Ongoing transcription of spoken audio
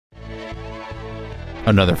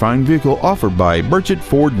Another fine vehicle offered by Burchett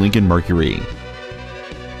Ford Lincoln Mercury.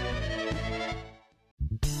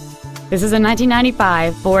 This is a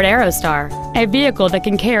 1995 Ford Aerostar, a vehicle that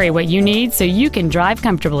can carry what you need so you can drive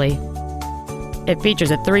comfortably. It features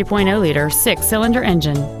a 3.0-liter 6-cylinder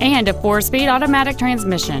engine and a 4-speed automatic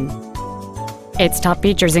transmission. Its top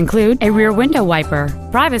features include a rear window wiper,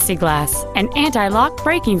 privacy glass, an anti-lock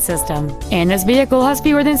braking system, and this vehicle has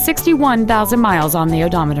fewer than 61,000 miles on the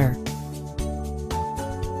odometer.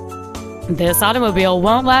 This automobile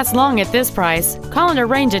won't last long at this price. Call and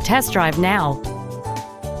arrange a test drive now.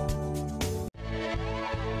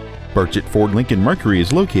 Burchett Ford Lincoln Mercury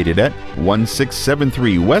is located at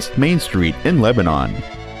 1673 West Main Street in Lebanon.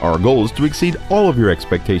 Our goal is to exceed all of your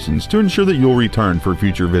expectations to ensure that you'll return for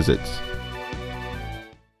future visits.